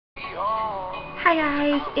Hi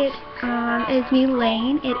guys, it is me,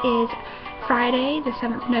 Laine. It is Friday, the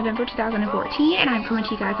 7th of November, 2014, and I'm coming to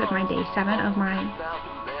you guys with my day 7 of my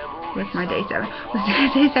day 7 of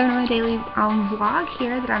my daily vlog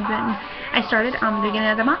here that I started the beginning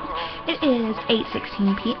of the month. It is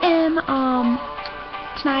 8:16 p.m.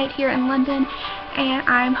 Tonight here in London, and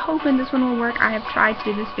I'm hoping this one will work. I have tried to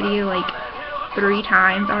do this video like 3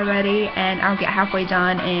 times already, and I'll get halfway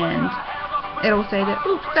done and it'll say that,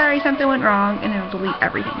 oops, sorry, something went wrong, and it'll delete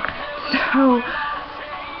everything. So,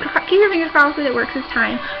 keep your fingers crossed that it works this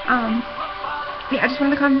time. Yeah, I just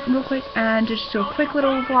wanted to come real quick and just do a quick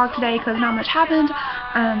little vlog today because not much happened.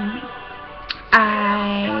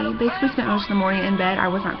 I basically spent most of the morning in bed. I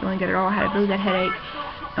was not feeling good at all. I had a really bad headache.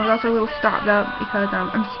 I was also a little stopped up because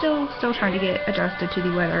I'm still trying to get adjusted to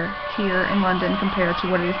the weather here in London compared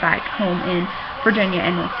to what it is back home in Virginia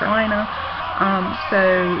and North Carolina. So,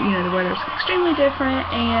 you know, the weather's extremely different,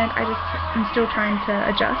 and I'm still trying to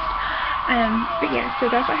adjust. But yeah,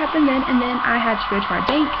 so that's what happened then, and then I had to go to my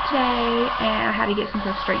bank today, and I had to get some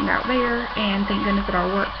stuff straightened out there, and thank goodness it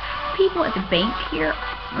all worked. People at the bank here,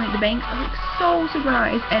 like the banks, are like so super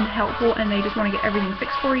nice and helpful, and they just want to get everything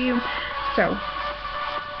fixed for you, so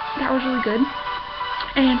that was really good.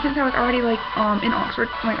 And since I was already like in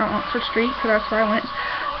Oxford, like on Oxford Street, because that's where I went,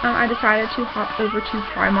 I decided to hop over to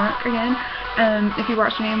Primark again. If you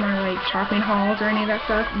watch any of my like shopping hauls or any of that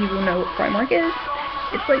stuff, you will know what Primark is.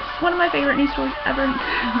 It's like one of my favorite new stores ever.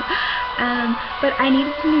 But I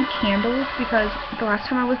needed some new candles because the last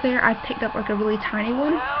time I was there, I picked up like a really tiny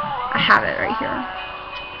one. I have it right here.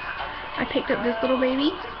 I picked up this little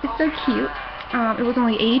baby. It's so cute. It was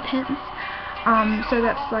only 80 pence. So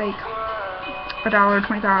that's like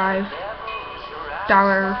 $1.25,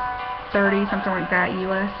 $1.30, something like that,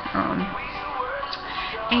 US.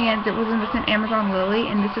 And it was in this Amazon Lily,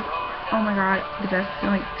 and this is, oh my god, the best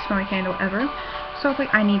smelling candle ever. So I was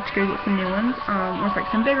like, I need to go get some new ones, or like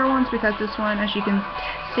some bigger ones, because this one, as you can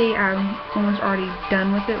see, I'm almost already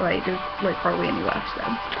done with it. Like there's like hardly any left. So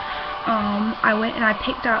I went and I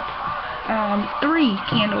picked up 3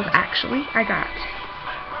 candles actually. I got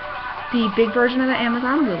the big version of the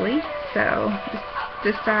Amazon Lily, so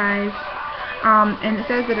this size, and it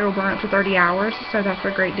says that it'll burn up to 30 hours, so that's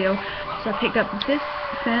a great deal. So I picked up this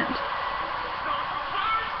scent. It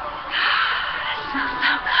smells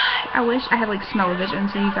so good. I wish I had like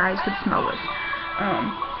smell-o-vision so you guys could smell this.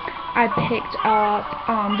 I picked up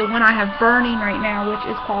the one I have burning right now, which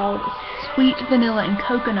is called Sweet Vanilla and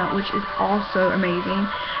Coconut, which is also amazing.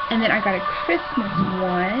 And then I got a Christmas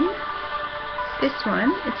one. This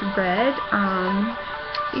one, it's red, and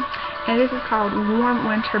this is called Warm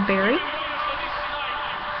Winter Berry.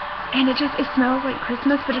 And it smells like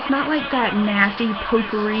Christmas, but it's not like that nasty,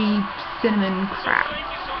 potpourri, cinnamon crap.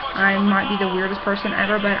 I might be the weirdest person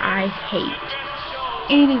ever, but I hate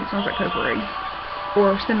anything that smells like potpourri,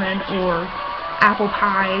 or cinnamon, or apple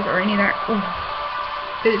pies, or any of that. Ugh.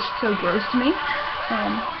 It is so gross to me.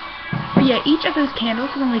 But yeah, each of those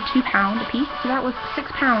candles was only £2 a piece, so that was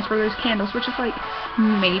 £6 for those candles, which is like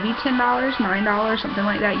maybe $10, $9, something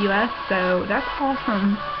like that US. So that's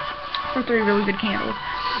awesome for 3 really good candles.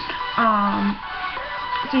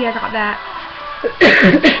 So yeah, I got that.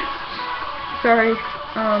 Sorry.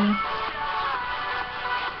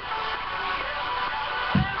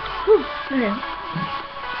 Okay.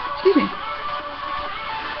 Excuse me.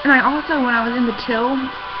 And I also, when I was in the till,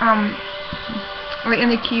 like in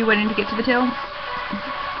the queue waiting to get to the till,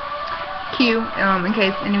 queue, in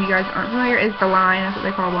case any of you guys aren't familiar, is the line. That's what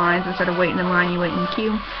they call lines. Instead of waiting in line, you wait in the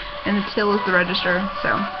queue. And the till is the register. So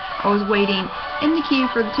I was waiting in the queue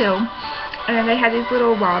for the till, and then they had these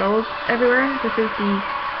little bottles everywhere. This is the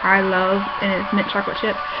I Love, and it's mint chocolate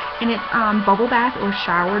chip, and it's bubble bath or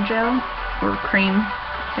shower gel or cream,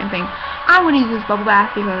 same thing. I want to use this bubble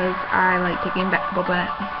bath because I like taking bubble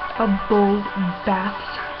baths.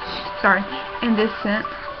 Sorry, and this scent,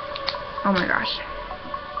 oh my gosh.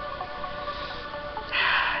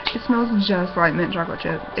 It smells just like mint chocolate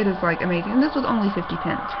chip. It is like amazing. And this was only 50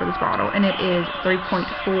 pence for this bottle, and it is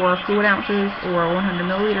 3.4 fluid ounces or 100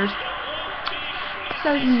 milliliters.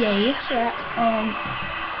 So yay for that.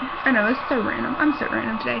 I know, it's so random. I'm so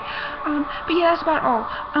random today. But yeah, that's about all.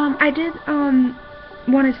 I did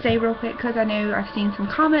want to say real quick, because I know I've seen some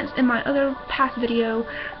comments in my other past video,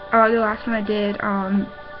 the last one I did, and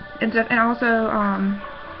stuff, and also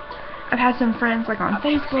I've had some friends like on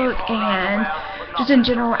Facebook and just in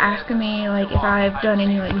general asking me like if I've done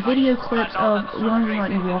any like video clips of London,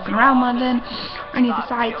 like me walking around London or any of the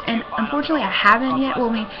sites, and unfortunately I haven't yet. Well,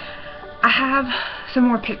 I mean, I have some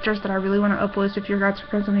more pictures that I really want to upload. So if you guys are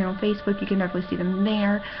friends with me on Facebook, you can definitely see them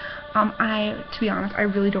there. To be honest, I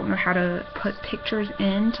really don't know how to put pictures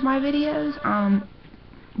into my videos,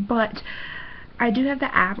 but I do have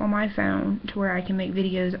the app on my phone to where I can make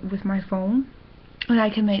videos with my phone, and I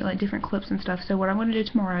can make like different clips and stuff. So what I'm going to do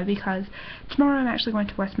tomorrow, because tomorrow I'm actually going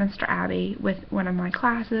to Westminster Abbey with one of my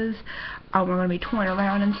classes. We're going to be touring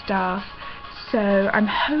around and stuff. So I'm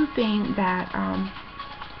hoping that,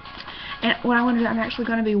 and what I want to do, I'm actually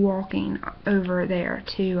going to be walking over there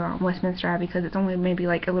to Westminster Abbey, because it's only maybe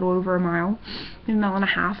like a little over a mile, maybe a mile and a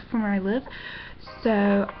half from where I live. So,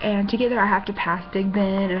 and to get there I have to pass Big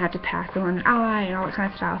Ben, and I have to pass the London Eye and all that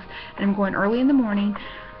kind of stuff. And I'm going early in the morning.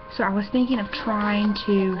 So I was thinking of trying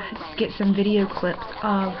to get some video clips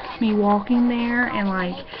of me walking there, and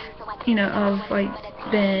like, you know, of like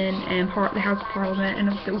Ben and the House of Parliament and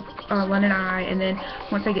of the London Eye, and then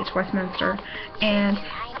once I get to Westminster. And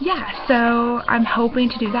yeah, so I'm hoping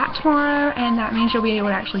to do that tomorrow, and that means you'll be able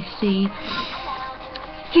to actually see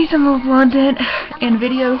some of London in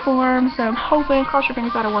video form. So I'm hoping, cross your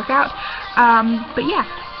fingers, that'll work out. But yeah,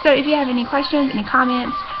 so if you have any questions, any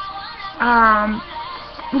comments,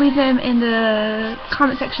 leave them in the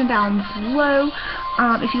comment section down below.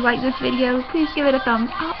 If you like this video, please give it a thumbs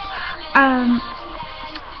up.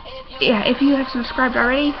 Yeah, if you have subscribed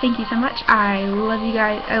already, thank you so much. I love you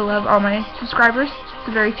guys. I love all my subscribers.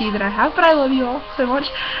 The very few that I have, but I love you all so much.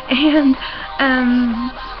 And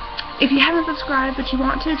if you haven't subscribed but you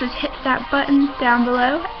want to, just hit that button down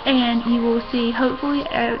below, and you will see hopefully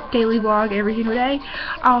a daily vlog every single day.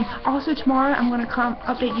 Also tomorrow I'm going to come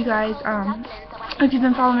update you guys. If you've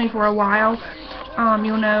been following me for a while,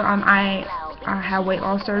 you'll know I had weight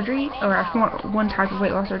loss surgery, or one type of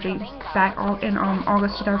weight loss surgery back in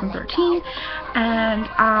August 2013, and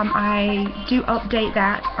I do update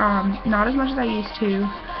that, not as much as I used to,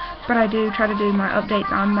 but I do try to do my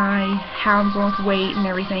updates on how I'm going with weight and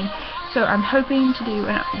everything. So I'm hoping to do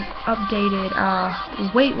an updated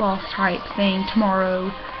weight loss type thing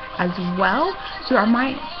tomorrow as well. So I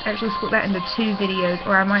might actually split that into 2 videos,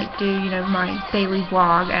 or I might do, you know, my daily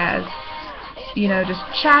vlog as, you know, just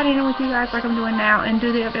chatting with you guys like I'm doing now, and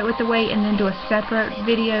do the update with the weight, and then do a separate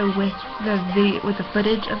video with the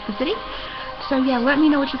footage of the city. So yeah, let me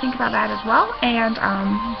know what you think about that as well. And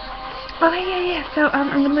okay, yeah. So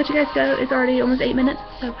I'm gonna let you guys go. It's already almost 8 minutes.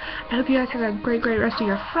 So I hope you guys have a great rest of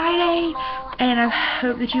your Friday, and I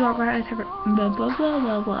hope that you all guys have a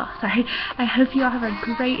Sorry. I hope you all have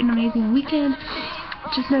a great and amazing weekend.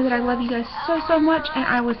 Just know that I love you guys so much, and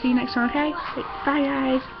I will see you next time. Okay? Bye,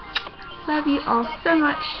 guys. Love you all so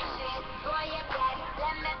much.